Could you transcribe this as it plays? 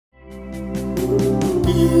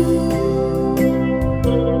Green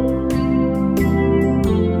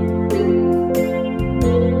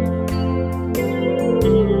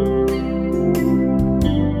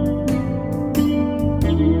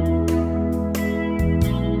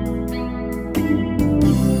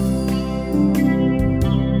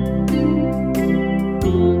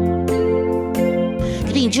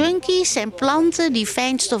Junkies zijn planten die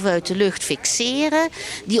fijnstof uit de lucht fixeren,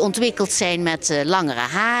 die ontwikkeld zijn met langere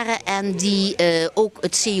haren en die ook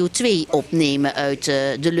het CO2 opnemen uit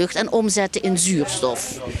de lucht en omzetten in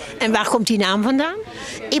zuurstof. En waar komt die naam vandaan?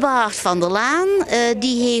 Eberhard van der Laan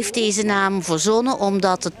die heeft deze naam verzonnen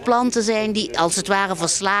omdat het planten zijn die als het ware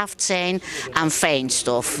verslaafd zijn aan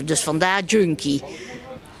fijnstof. Dus vandaar junkie.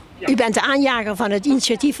 U bent de aanjager van het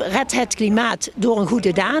initiatief Red het klimaat door een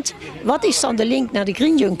goede daad. Wat is dan de link naar de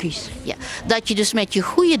Green Junkies? Ja, dat je dus met je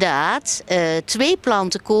goede daad 2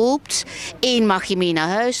 planten koopt. 1 mag je mee naar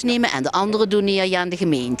huis nemen en de andere doneer je aan de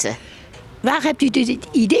gemeente. Waar hebt u dit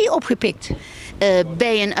idee opgepikt?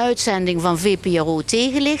 Bij een uitzending van VPRO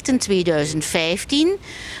Tegenlicht in 2015.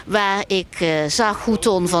 Waar ik zag hoe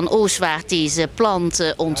Ton van Ooswaard deze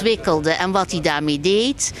plant ontwikkelde en wat hij daarmee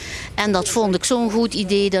deed. En dat vond ik zo'n goed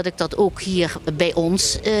idee dat ik dat ook hier bij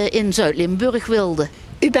ons in Zuid-Limburg wilde.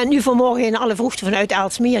 U bent nu vanmorgen in alle vroegte vanuit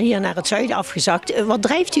Aalsmeer hier naar het zuiden afgezakt. Wat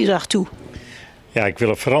drijft u daartoe? Ja, ik wil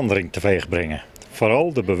een verandering teweeg brengen.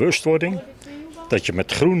 Vooral de bewustwording dat je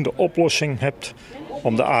met groen de oplossing hebt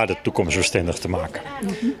om de aarde toekomstbestendig te maken.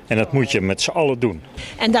 En dat moet je met z'n allen doen.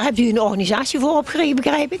 En daar hebt u een organisatie voor opgericht,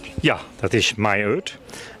 begrijp ik? Ja, dat is My Earth.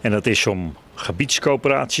 En dat is om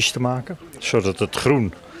gebiedscoöperaties te maken, zodat het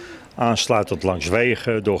groen aansluitend langs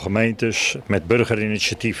wegen, door gemeentes, met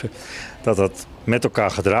burgerinitiatieven, dat dat met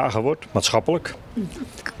elkaar gedragen wordt, maatschappelijk.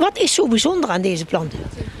 Wat is zo bijzonder aan deze planten?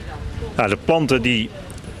 Nou, de planten die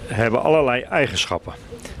hebben allerlei eigenschappen.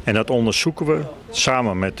 En dat onderzoeken we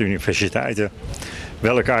samen met de universiteiten.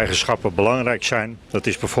 Welke eigenschappen belangrijk zijn. Dat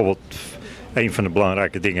is bijvoorbeeld een van de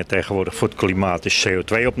belangrijke dingen tegenwoordig voor het klimaat is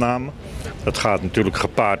CO2-opname. Dat gaat natuurlijk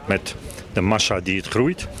gepaard met de massa die het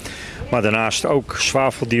groeit. Maar daarnaast ook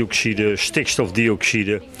zwaveldioxide,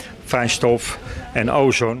 stikstofdioxide, fijnstof en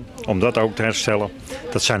ozon. Om dat ook te herstellen.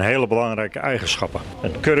 Dat zijn hele belangrijke eigenschappen.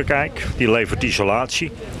 Een kurkeik die levert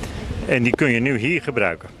isolatie. En die kun je nu hier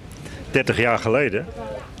gebruiken. 30 jaar geleden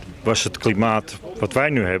was het klimaat wat wij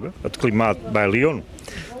nu hebben, het klimaat bij Lyon.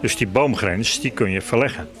 Dus die boomgrens die kun je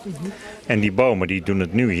verleggen. En die bomen die doen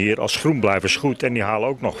het nu hier als groenblijvers goed en die halen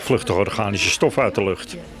ook nog vluchtige organische stoffen uit de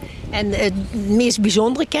lucht. En het meest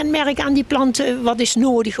bijzondere kenmerk aan die planten, wat is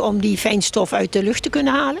nodig om die fijnstof uit de lucht te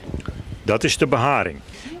kunnen halen? Dat is de beharing.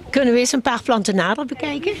 Kunnen we eens een paar planten nader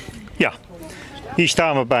bekijken? Ja, hier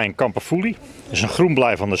staan we bij een kamperfoelie. Dat is een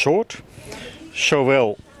groenblijvende soort.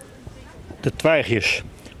 Zowel de twijgjes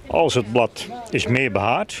als het blad is meer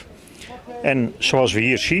behaard. En zoals we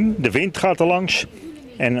hier zien, de wind gaat er langs.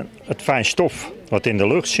 En het fijnstof wat in de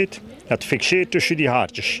lucht zit, dat fixeert tussen die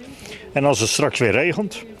haartjes. En als het straks weer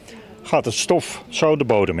regent, gaat het stof zo de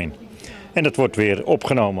bodem in. En het wordt weer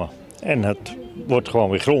opgenomen. En het wordt gewoon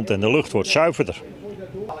weer grond en de lucht wordt zuiverder.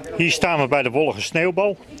 Hier staan we bij de wollige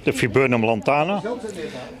sneeuwbal, de Viburnum lantana.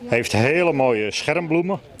 Heeft hele mooie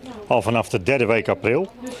schermbloemen, al vanaf de 3e week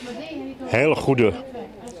april. Hele goede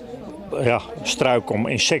struik om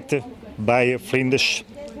insecten, bijen, vlinders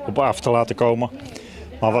op af te laten komen.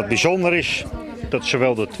 Maar wat bijzonder is, dat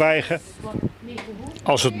zowel de twijgen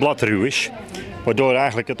als het blad ruw is. Waardoor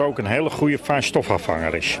eigenlijk het ook een hele goede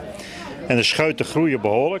fijnstofafvanger is. En de scheuten groeien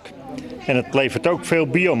behoorlijk. En het levert ook veel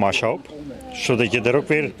biomassa op. Zodat je er ook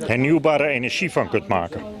weer hernieuwbare energie van kunt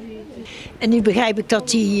maken. En nu begrijp ik dat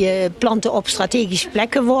die planten op strategische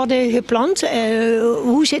plekken worden geplant.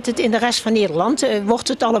 Hoe zit het in de rest van Nederland? Wordt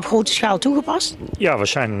het al op grote schaal toegepast? Ja, we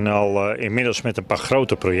zijn al inmiddels met een paar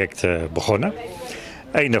grote projecten begonnen.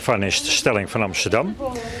 Eén daarvan is de stelling van Amsterdam.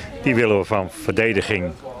 Die willen we van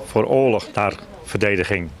verdediging voor oorlog naar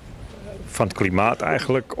verdediging van het klimaat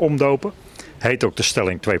eigenlijk omdopen. Heet ook de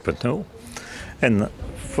stelling 2.0. En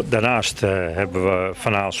daarnaast hebben we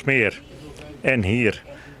van Aalsmeer en hier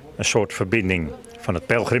een soort verbinding van het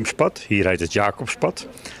pelgrimspad. Hier heet het Jacobspad.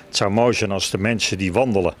 Het zou mooi zijn als de mensen die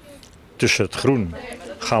wandelen tussen het groen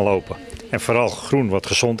gaan lopen. En vooral groen wat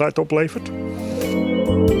gezondheid oplevert.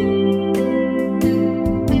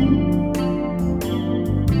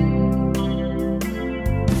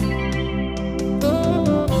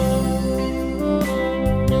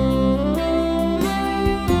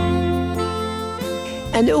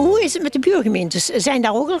 En hoe is het met de buurgemeentes. Zijn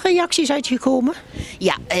daar ook al reacties uitgekomen?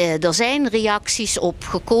 Ja, er zijn reacties op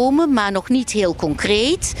gekomen, maar nog niet heel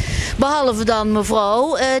concreet. Behalve dan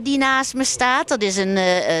mevrouw die naast me staat. Dat is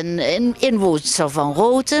een inwoner van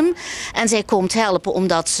Rotem. En zij komt helpen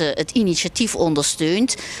omdat ze het initiatief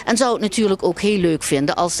ondersteunt. En zou het natuurlijk ook heel leuk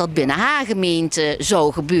vinden als dat binnen haar gemeente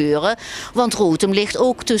zou gebeuren. Want Rotem ligt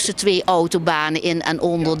ook tussen 2 autobanen in en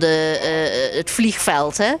onder het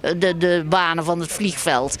vliegveld. Hè? De banen van het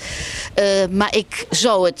vliegveld. Maar ik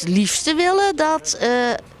zou het liefste willen dat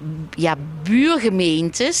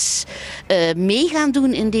buurgemeentes mee gaan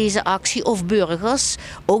doen in deze actie. Of burgers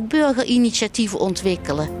ook burgerinitiatieven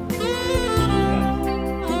ontwikkelen.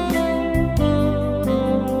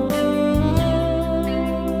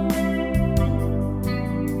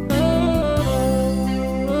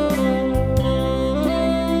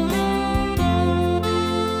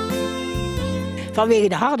 Vanwege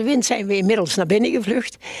de harde wind zijn we inmiddels naar binnen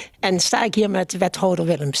gevlucht en sta ik hier met wethouder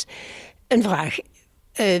Willems. Een vraag.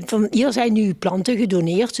 Hier zijn nu planten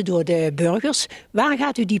gedoneerd door de burgers. Waar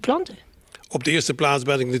gaat u die planten? Op de eerste plaats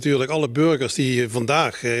ben ik natuurlijk alle burgers die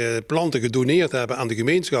vandaag planten gedoneerd hebben aan de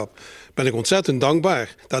gemeenschap. Ben ik ontzettend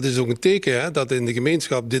dankbaar. Dat is ook een teken dat in de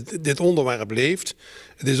gemeenschap dit onderwerp leeft.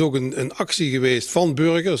 Het is ook een actie geweest van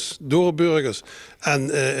burgers, door burgers. En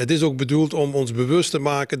het is ook bedoeld om ons bewust te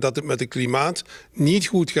maken dat het met het klimaat niet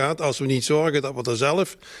goed gaat als we niet zorgen dat we er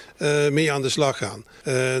zelf mee aan de slag gaan.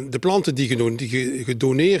 De planten die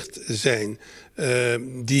gedoneerd zijn,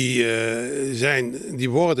 die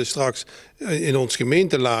worden straks in ons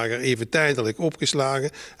gemeentelager even tijdelijk opgeslagen.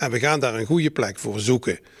 En we gaan daar een goede plek voor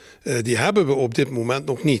zoeken. Die hebben we op dit moment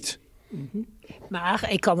nog niet. Maar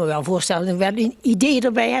ik kan me wel voorstellen dat ik wel een idee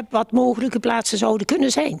erbij heb wat mogelijke plaatsen zouden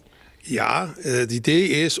kunnen zijn. Ja, het idee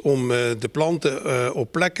is om de planten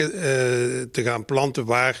op plekken te gaan planten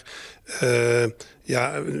waar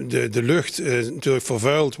de lucht natuurlijk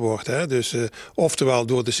vervuild wordt. Hè? Dus oftewel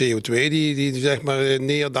door de CO2 die zeg maar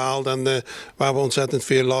neerdaalt en waar we ontzettend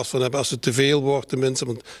veel last van hebben. Als het te veel wordt tenminste,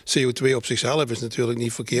 want CO2 op zichzelf is natuurlijk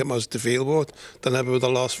niet verkeerd, maar als het te veel wordt, dan hebben we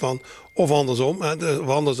er last van. Of andersom, of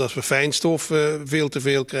anders als we fijnstof veel te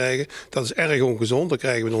veel krijgen. Dat is erg ongezond, daar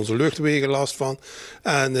krijgen we in onze luchtwegen last van.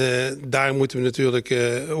 En daar moeten we natuurlijk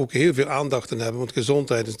ook heel veel aandacht aan hebben. Want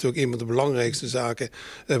gezondheid is natuurlijk een van de belangrijkste zaken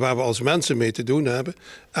waar we als mensen mee te doen hebben.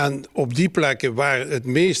 En op die plekken waar het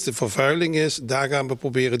meeste vervuiling is, daar gaan we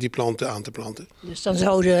proberen die planten aan te planten. Dus dan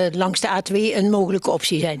zou langs de A2 een mogelijke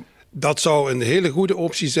optie zijn? Dat zou een hele goede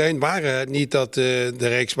optie zijn, waren het niet dat de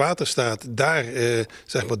Rijkswaterstaat daar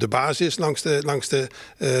zeg maar de basis is langs de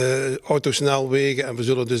autosnelwegen. En we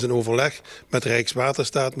zullen dus in overleg met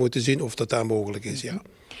Rijkswaterstaat moeten zien of dat daar mogelijk is, ja.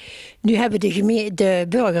 Nu hebben de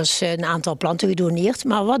burgers een aantal planten gedoneerd,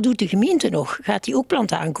 maar wat doet de gemeente nog? Gaat die ook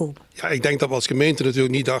planten aankopen? Ja, ik denk dat we als gemeente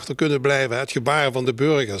natuurlijk niet achter kunnen blijven. Het gebaar van de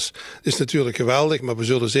burgers is natuurlijk geweldig, maar we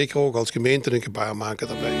zullen zeker ook als gemeente een gebaar maken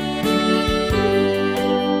daarbij.